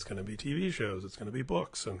movies, it's going to be TV shows, it's going to be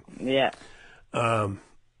books, and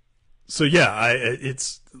so yeah,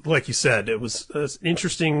 it's like you said, it was an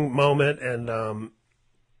interesting moment, and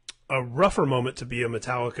a rougher moment to be a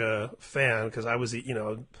Metallica fan, because I was, you know,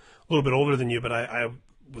 a little bit older than you, but I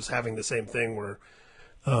was having the same thing where,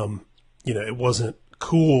 you know, it wasn't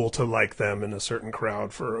cool to like them in a certain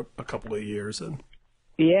crowd for a couple of years, and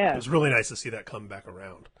it was really nice to see that come back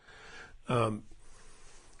around.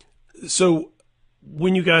 So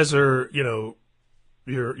when you guys are, you know,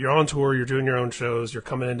 you're on tour, you're doing your own shows, you're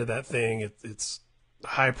coming into that thing, it's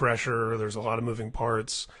high pressure, there's a lot of moving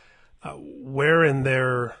parts. where in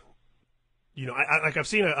their, I've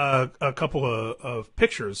seen a couple of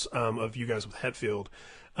pictures of you guys with Hetfield.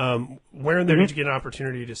 Where in there did you get an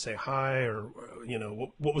opportunity to say hi, or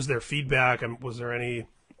what was their feedback, and was there any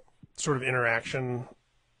sort of interaction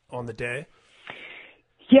on the day?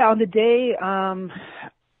 Yeah, on the day, I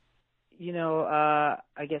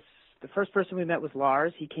guess the first person we met was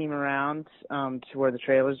Lars. He came around to where the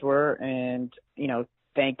trailers were and,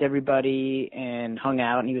 thanked everybody and hung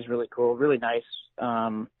out, and he was really cool, really nice,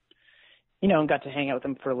 and got to hang out with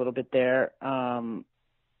him for a little bit there.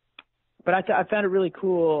 But I found it really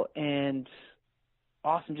cool and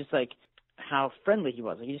awesome, just like how friendly he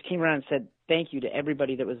was. Like, he just came around and said thank you to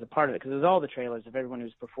everybody that was a part of it, because it was all the trailers of everyone who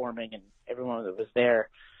was performing and everyone that was there.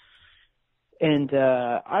 And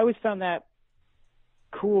I always found that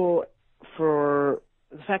cool for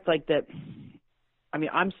the fact like that. I mean,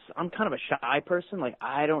 I'm kind of a shy person. Like,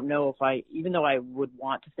 I don't know if even though I would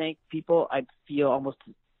want to thank people, I'd feel almost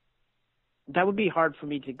that would be hard for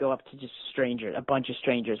me to go up to just a bunch of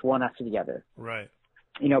strangers, one after the other. Right.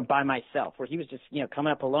 By myself, where he was just,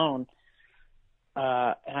 coming up alone.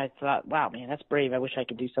 And I thought, wow, man, that's brave. I wish I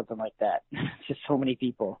could do something like that. Just so many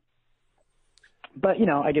people. But,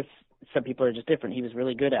 I guess some people are just different. He was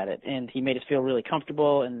really good at it, and he made us feel really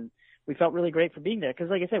comfortable, and we felt really great for being there. Because,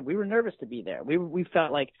 like I said, we were nervous to be there. We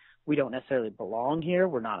felt like we don't necessarily belong here.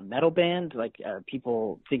 We're not a metal band. Like,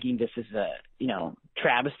 people thinking this is a,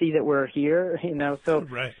 travesty that we're here, So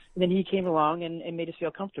right. And then he came along and made us feel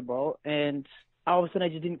comfortable, and all of a sudden I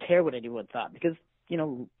just didn't care what anyone thought, because,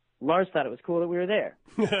 Lars thought it was cool that we were there.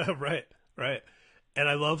 Right. And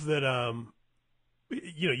I love that,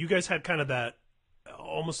 you guys had kind of that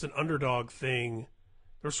almost an underdog thing.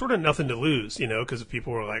 There was sort of nothing to lose, because if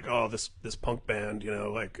people were like, oh, this punk band,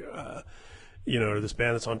 or this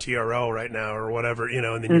band that's on TRL right now or whatever,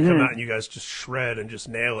 and then you come out and you guys just shred and just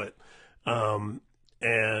nail it.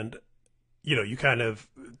 And, you kind of,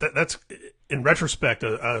 that's in retrospect,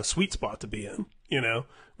 a sweet spot to be in,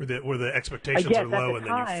 where the expectations are low and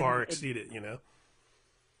then you far exceed it,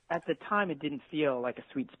 At the time, it didn't feel like a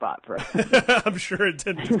sweet spot for us. I'm sure it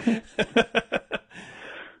didn't.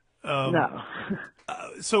 No.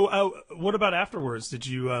 So what about afterwards? Did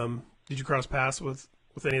you cross paths with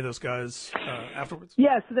any of those guys afterwards?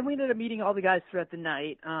 Yeah, so then we ended up meeting all the guys throughout the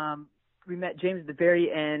night. We met James at the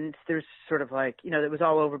very end. There's sort of like, it was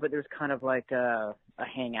all over, but there was kind of like a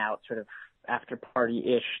hangout, sort of after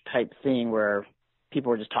party-ish type thing where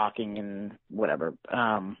people were just talking and whatever.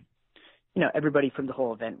 Everybody from the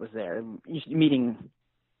whole event was there, meeting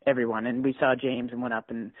everyone. And we saw James and went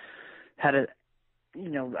up and had a,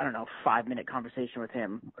 5-minute conversation with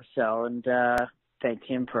him or so, and thanked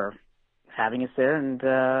him for having us there.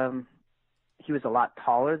 And he was a lot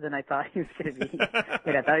taller than I thought he was going to be.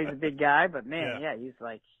 I thought he was a big guy, but man, yeah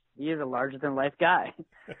he is a larger than life guy.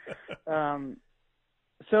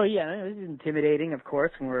 So yeah, it was intimidating, of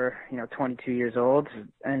course, when we're 22 years old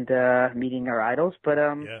and meeting our idols. But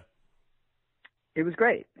it was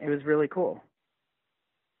great. It was really cool.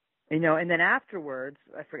 And then afterwards,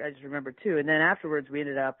 I just remembered too. And then afterwards, we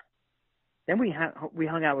ended up. Then we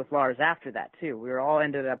hung out with Lars after that too. We were all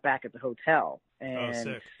ended up back at the hotel, and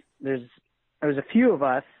sick. there was a few of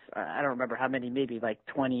us. I don't remember how many, maybe like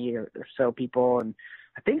 20 or so people, and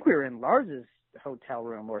I think we were in Lars's hotel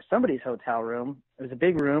room or somebody's hotel room. It was a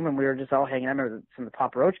big room, and we were just all hanging. I remember some of the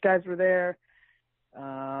Papa Roach guys were there,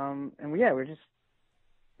 and we were just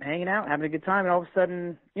hanging out, having a good time. And all of a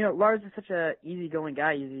sudden, Lars is such a easygoing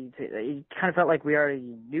guy. He kind of felt like we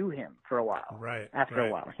already knew him for a while. Right. After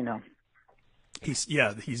a while,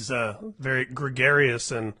 He's very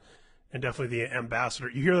gregarious and definitely the ambassador.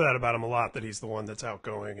 You hear that about him a lot, that he's the one that's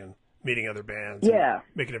outgoing and meeting other bands. Yeah. And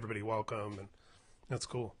making everybody welcome, and that's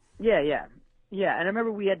cool. Yeah. And I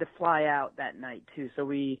remember we had to fly out that night too, so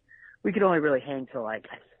we could only really hang till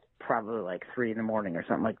probably 3 a.m. or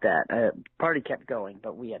something like that. Party kept going,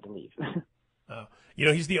 but we had to leave.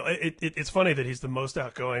 He's it's funny that he's the most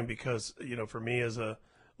outgoing, because, for me as a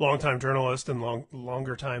longtime journalist and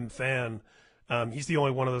longer time fan, he's the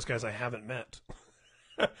only one of those guys I haven't met.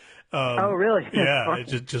 Oh, really? Yeah,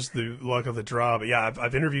 it's just the luck of the draw. But yeah,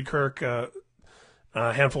 I've interviewed Kirk a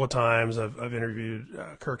handful of times. I've interviewed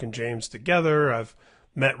Kirk and James together. I've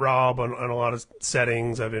met Rob on a lot of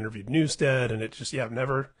settings. I've interviewed Newstead, and it just, I've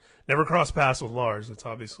never crossed paths with Lars. It's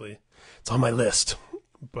on my list.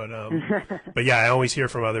 But but yeah, I always hear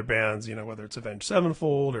from other bands, whether it's Avenged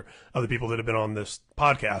Sevenfold or other people that have been on this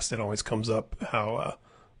podcast, it always comes up how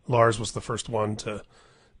Lars was the first one to,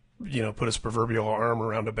 put his proverbial arm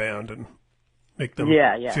around a band and make them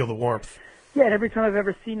feel the warmth. Yeah, and every time I've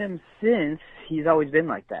ever seen him since, he's always been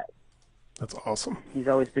like that. That's awesome. He's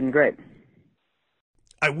always been great.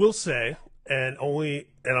 I will say,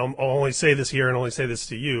 I'll only say this here and only say this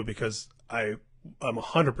to you because I'm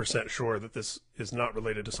 100% sure that this is not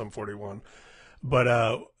related to Sum 41. But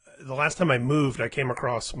the last time I moved, I came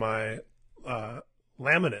across my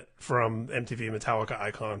laminate from MTV Metallica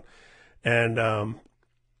Icon, and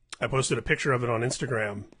I posted a picture of it on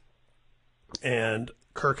Instagram, and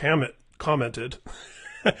Kirk Hammett commented,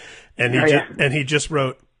 and he just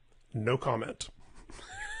wrote, "No comment."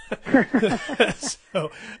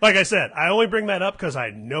 So, like I said, I only bring that up because I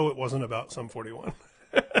know it wasn't about Sum 41.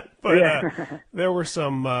 But there were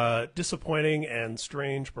some disappointing and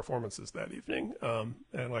strange performances that evening.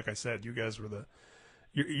 And like I said, you guys were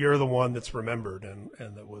you're the one that's remembered and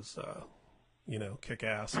that was, kick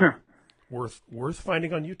ass. Worth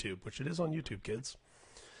finding on YouTube, which it is on YouTube, kids.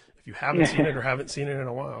 If you haven't seen it or haven't seen it in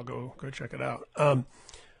a while, go check it out.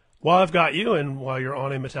 While I've got you and while you're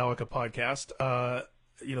on a Metallica podcast,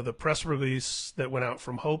 the press release that went out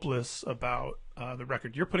from Hopeless about the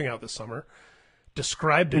record you're putting out this summer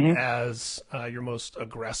described it as your most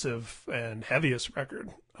aggressive and heaviest record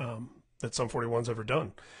that Sum 41's ever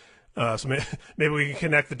done. So maybe we can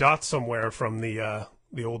connect the dots somewhere from the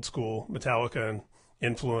old school Metallica and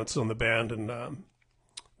influence on the band and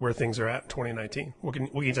where things are at in 2019. What can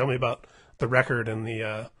you tell me about the record and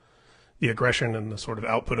the aggression and the sort of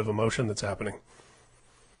output of emotion that's happening?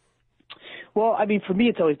 Well, I mean, for me,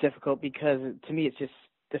 it's always difficult because to me, it's just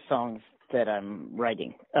the songs that I'm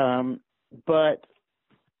writing. But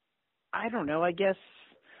I don't know, I guess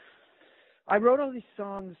I wrote all these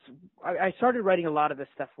songs. I started writing a lot of this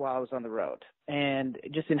stuff while I was on the road and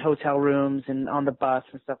just in hotel rooms and on the bus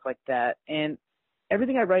and stuff like that. And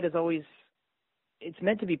everything I write is always, it's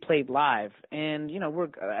meant to be played live. And,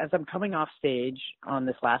 as I'm coming off stage on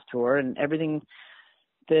this last tour and everything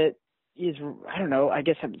that is, I don't know, I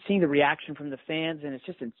guess I'm seeing the reaction from the fans and it's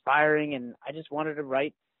just inspiring. And I just wanted to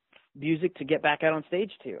write music to get back out on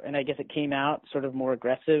stage to. And I guess it came out sort of more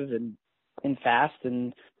aggressive and fast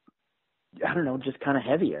and I don't know, just kind of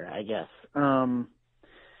heavier, I guess.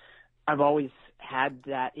 I've always had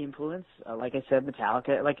that influence. Like I said,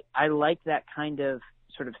 Metallica, like I like that kind of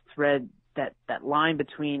sort of thread, that line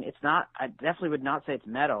between, it's not, I definitely would not say it's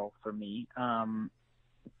metal for me.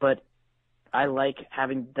 But I like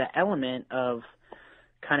having the element of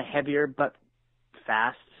kind of heavier, but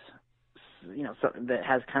fast, something that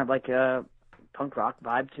has kind of like a punk rock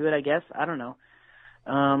vibe to it, I guess. I don't know.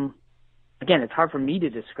 Again, it's hard for me to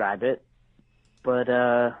describe it, but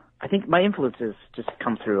I think my influences just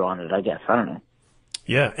come through on it, I guess. I don't know.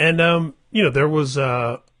 Yeah, and there was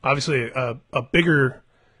obviously a bigger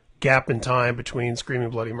gap in time between Screaming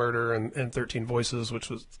Bloody Murder and 13 Voices, which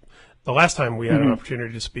was the last time we had an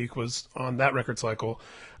opportunity to speak was on that record cycle.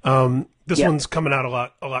 This one's coming out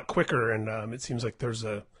a lot quicker, and it seems like there's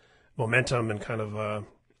a momentum and kind of a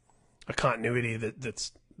continuity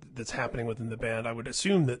that's happening within the band. I would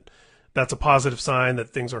assume that that's a positive sign that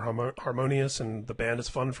things are harmonious and the band is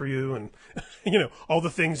fun for you and, all the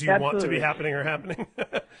things you want to be happening are happening.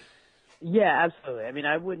 Yeah, absolutely. I mean,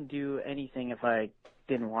 I wouldn't do anything if I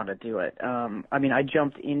didn't want to do it. I mean, I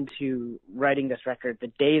jumped into writing this record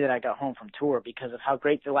the day that I got home from tour because of how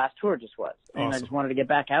great the last tour just was. And awesome. I just wanted to get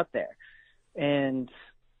back out there. And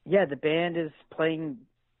yeah, the band is playing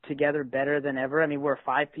together better than ever. I mean, we're a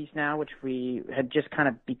 5-piece now, which we had just kind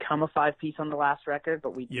of become a 5-piece on the last record,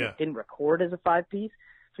 but we didn't record as a 5-piece.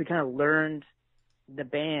 So we kind of learned the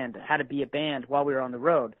band, how to be a band while we were on the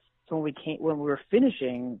road. So when we were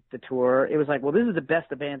finishing the tour, it was like, well, this is the best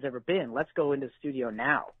the band's ever been. Let's go into the studio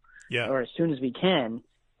now, or as soon as we can,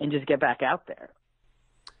 and just get back out there.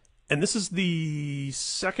 And this is the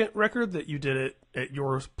second record that you did it at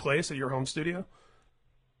your place, at your home studio?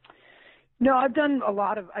 No, I've done a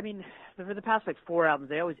lot of, I mean, for the past 4 albums,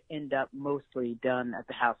 they always end up mostly done at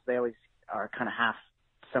the house. They always are kind of half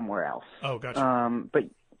somewhere else. Oh, gotcha.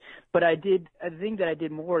 But I did, the thing that I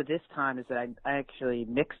did more this time is that I actually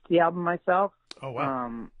mixed the album myself. Oh,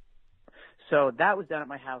 wow. So that was done at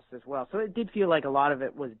my house as well. So it did feel like a lot of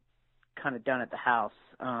it was kind of done at the house.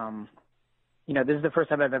 This is the first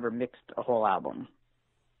time I've ever mixed a whole album.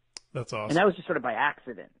 That's awesome. And that was just sort of by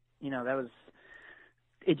accident.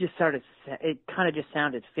 It kind of just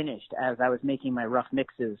sounded finished as I was making my rough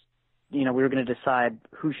mixes. We were going to decide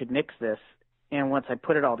who should mix this. And once I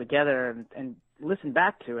put it all together and listened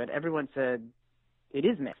back to it, everyone said, it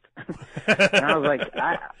is mixed. And I was like,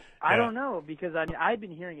 I don't know, because I'd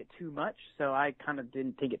been hearing it too much, so I kind of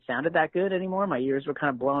didn't think it sounded that good anymore. My ears were kind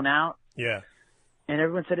of blown out. Yeah. And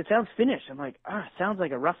everyone said, it sounds finished. I'm like, it sounds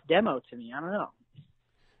like a rough demo to me. I don't know.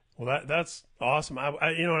 Well, that's awesome. I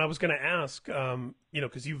was going to ask,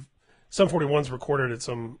 because you've Sum 41's recorded at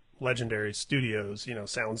some legendary studios,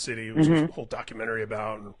 Sound City, which is a whole documentary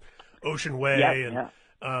about, and Ocean Way,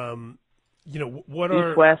 what are...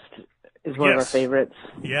 East West is one of our favorites.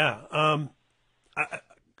 Yeah.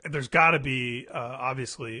 There's got to be,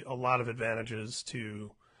 obviously, a lot of advantages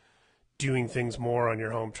to doing things more on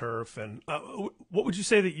your home turf. And what would you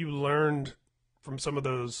say that you learned from some of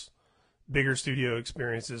those bigger studio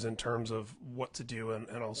experiences in terms of what to do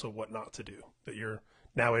and also what not to do that you're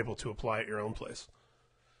now able to apply at your own place?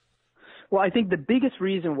 Well, I think the biggest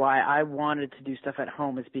reason why I wanted to do stuff at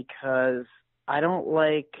home is because I don't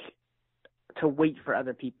like to wait for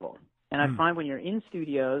other people. And I find when you're in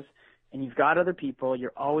studios and you've got other people,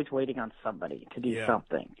 you're always waiting on somebody to do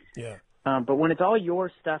something. Yeah. But when it's all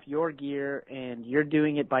your stuff, your gear, and you're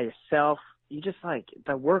doing it by yourself, you just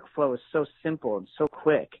the workflow is so simple and so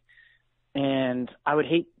quick. And I would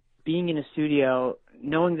hate being in a studio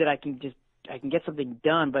knowing that I can get something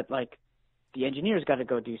done, but the engineer's got to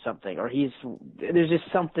go do something, or there's just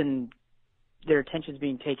something, their attention's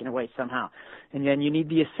being taken away somehow. And then you need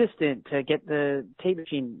the assistant to get the tape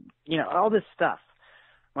machine, all this stuff.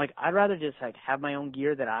 I'd rather just have my own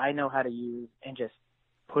gear that I know how to use and just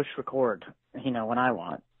push record, when I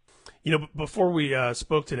want. Before we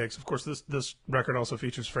spoke today, 'cause of course this record also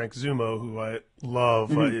features Frank Zumo, who I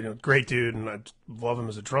love, great dude, and I love him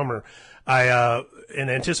as a drummer. In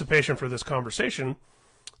anticipation for this conversation,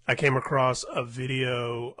 I came across a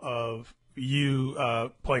video of you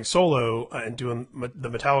playing solo and doing the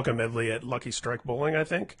Metallica medley at Lucky Strike Bowling, I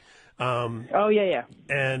think. Oh yeah.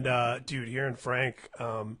 And dude, hearing Frank,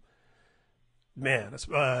 man, it's,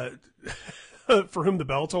 For Whom the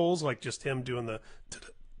Bell Tolls, just him doing the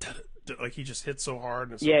he just hits so hard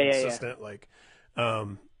and it's so consistent.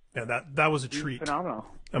 That was a treat. Phenomenal.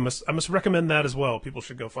 I must recommend that as well. People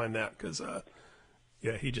should go find that because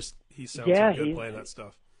he sounds so good playing that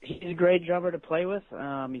stuff. He's a great drummer to play with.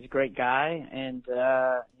 He's a great guy, and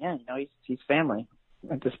he's family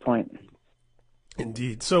at this point.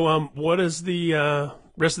 Indeed. So, what does the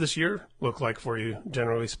rest of this year look like for you,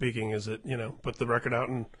 generally speaking? Is it, put the record out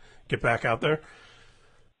and get back out there?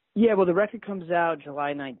 Yeah, well, the record comes out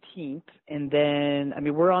July 19th, and then,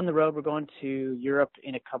 we're on the road. We're going to Europe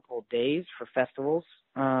in a couple of days for festivals,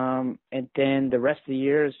 and then the rest of the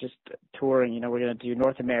year is just touring. We're going to do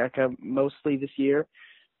North America mostly this year.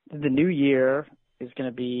 The new year is going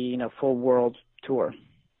to be, full world tour.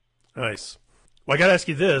 Nice. Well, I got to ask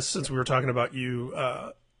you this, since we were talking about you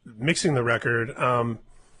mixing the record.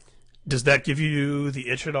 Does that give you the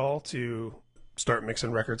itch at all to start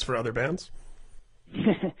mixing records for other bands?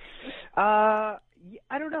 I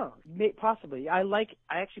don't know. Possibly. I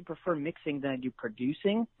actually prefer mixing than I do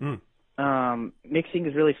producing. Mixing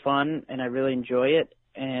is really fun, and I really enjoy it.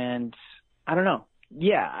 And I don't know.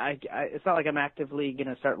 Yeah, it's not like I'm actively going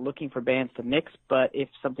to start looking for bands to mix, but if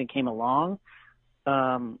something came along,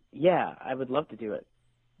 I would love to do it.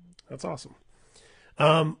 That's awesome.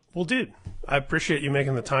 Well, dude, I appreciate you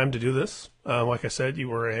making the time to do this. Like I said, you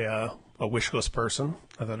were a wishless person.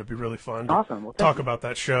 I thought it'd be really fun to talk about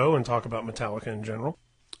that show and talk about Metallica in general.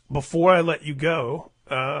 Before I let you go,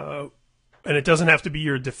 and it doesn't have to be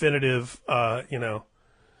your definitive,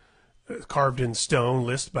 carved in stone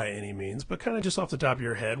list by any means, but kind of just off the top of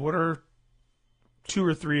your head, what are 2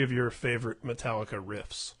 or 3 of your favorite Metallica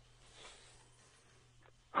riffs?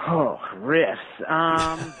 Oh,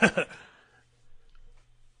 riffs.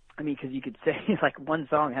 Because you could say one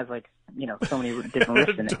song has so many different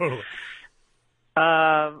riffs in it. Totally.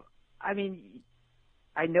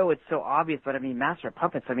 I know it's so obvious, but Master of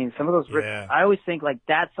Puppets. Some of those riffs. Yeah. I always think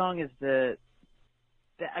that song is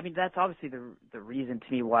that's obviously the reason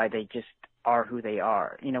to me why they just are who they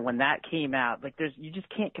are. When that came out, you just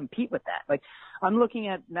can't compete with that. I'm looking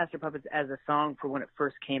at Master of Puppets as a song for when it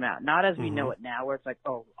first came out, not as we know it now, where it's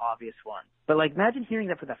obvious one. But imagine hearing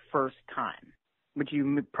that for the first time, which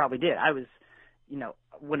you probably did. I was,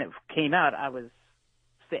 when it came out, I was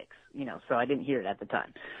 6, so I didn't hear it at the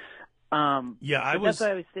time. That's why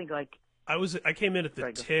I always think I came in at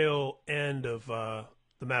the tail end of the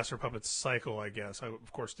Master of Puppets cycle, I guess. I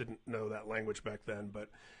of course didn't know that language back then, but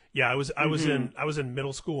yeah, I was in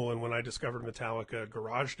middle school, and when I discovered Metallica,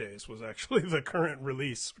 Garage Days was actually the current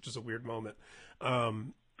release, which is a weird moment.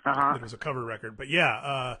 It was a cover record, but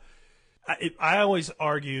yeah, I always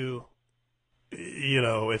argue,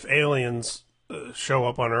 if aliens show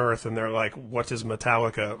up on Earth and they're like, "What is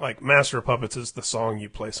Metallica?" Master of Puppets is the song you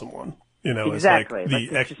play someone. Exactly.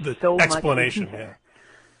 It's the so explanation. Yeah.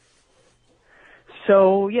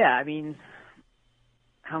 So yeah,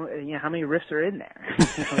 how many riffs are in there?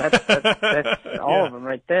 that's all of them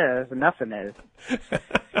right there. There's enough in there.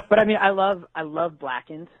 But I love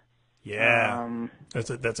Blackened. Yeah. That's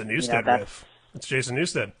a Newsted riff. It's Jason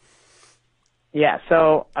Newsted. Yeah,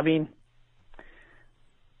 so, I mean,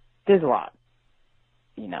 there's a lot,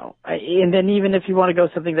 you know. And then even if you want to go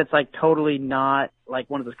something that's, like, totally not, like,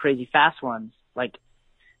 one of those crazy fast ones, like,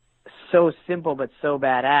 so simple but so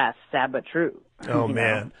badass, Sad But True. Oh,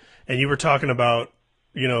 man. Know? And you were talking about,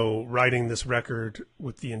 you know, writing this record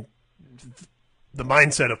with the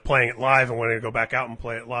mindset of playing it live and wanting to go back out and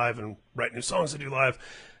play it live and write new songs to do live.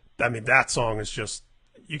 I mean, that song is just,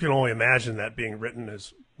 you can only imagine that being written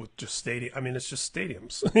as with just stadium. I mean, it's just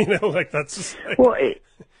stadiums, you know, like that's just like... Well,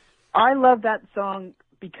 I love that song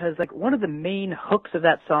because like one of the main hooks of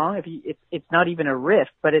that song, it's not even a riff,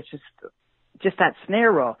 but it's just that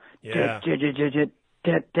snare roll. Yeah.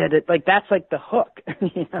 Like that's like the hook,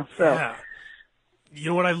 you know, so. Yeah. You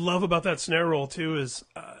know what I love about that snare roll too is,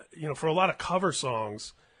 you know, for a lot of cover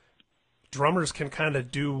songs, drummers can kind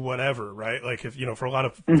of do whatever, right? Like if, you know, for a lot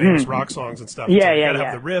of famous rock songs and stuff, you gotta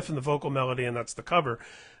have the riff and the vocal melody and that's the cover.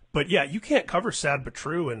 But yeah, you can't cover Sad But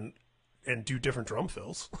True and do different drum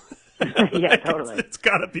fills. Yeah, totally. It's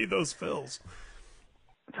gotta be those fills.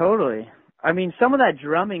 Totally. I mean, some of that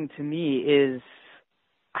drumming to me is,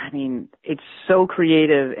 I mean, it's so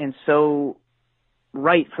creative and so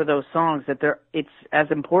right for those songs that it's as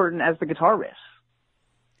important as the guitar riffs.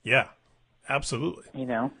 Yeah, absolutely. You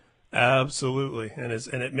know? Absolutely. And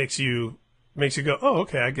it makes you go, oh,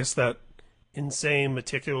 okay, I guess that insane,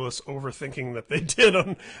 meticulous overthinking that they did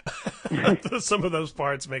on some of those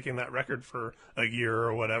parts, making that record for a year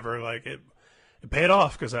or whatever, like it paid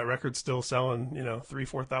off because that record's still selling, you know,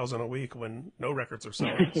 3,000-4,000 a week when no records are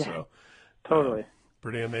selling. Yeah, so totally.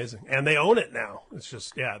 Pretty amazing. And they own it now. It's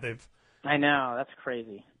just, yeah, I know, that's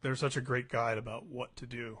crazy. They're such a great guide about what to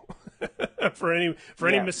do for any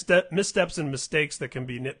missteps and mistakes that can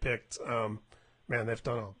be nitpicked. Man, they've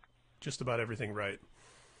done just about everything right.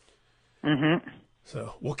 Mm-hmm.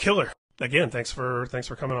 So, well, killer. Again, thanks for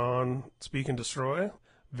coming on Speak and Destroy.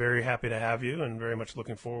 Very happy to have you, and very much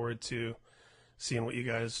looking forward to seeing what you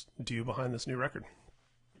guys do behind this new record.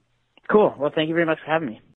 Cool. Well, thank you very much for having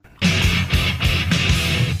me.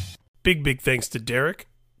 Big thanks to Derek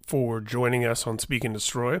for joining us on Speak and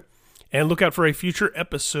Destroy. And look out for a future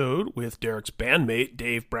episode with Derek's bandmate,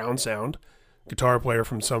 Dave Brownsound, guitar player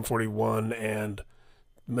from Sum 41 and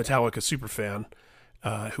Metallica superfan,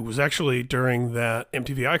 who was actually, during that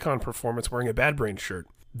MTV Icon performance, wearing a Bad Brains shirt.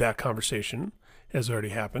 That conversation has already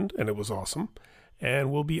happened, and it was awesome,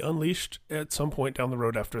 and will be unleashed at some point down the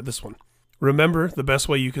road after this one. Remember, the best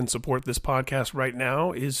way you can support this podcast right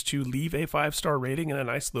now is to leave a 5-star rating and a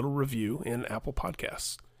nice little review in Apple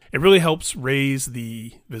Podcasts. It really helps raise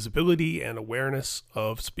the visibility and awareness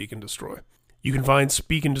of Speak and Destroy. You can find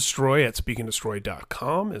Speak and Destroy at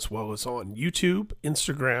speakandestroy.com, as well as on YouTube,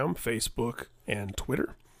 Instagram, Facebook, and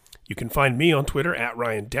Twitter. You can find me on Twitter at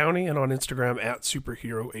Ryan Downey and on Instagram at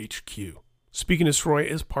SuperheroHQ. Speak and Destroy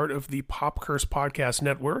is part of the Pop Curse Podcast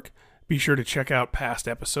Network. Be sure to check out past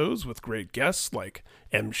episodes with great guests like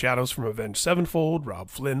M. Shadows from Avenged Sevenfold, Rob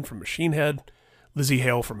Flynn from Machine Head, Lizzie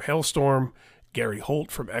Hale from Hailstorm, Gary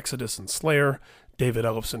Holt from Exodus and Slayer, David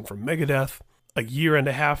Ellefson from Megadeth, A Year and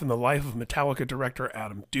a Half in the Life of Metallica director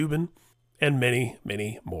Adam Dubin, and many,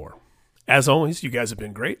 many more. As always, you guys have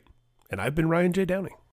been great, and I've been Ryan J. Downey.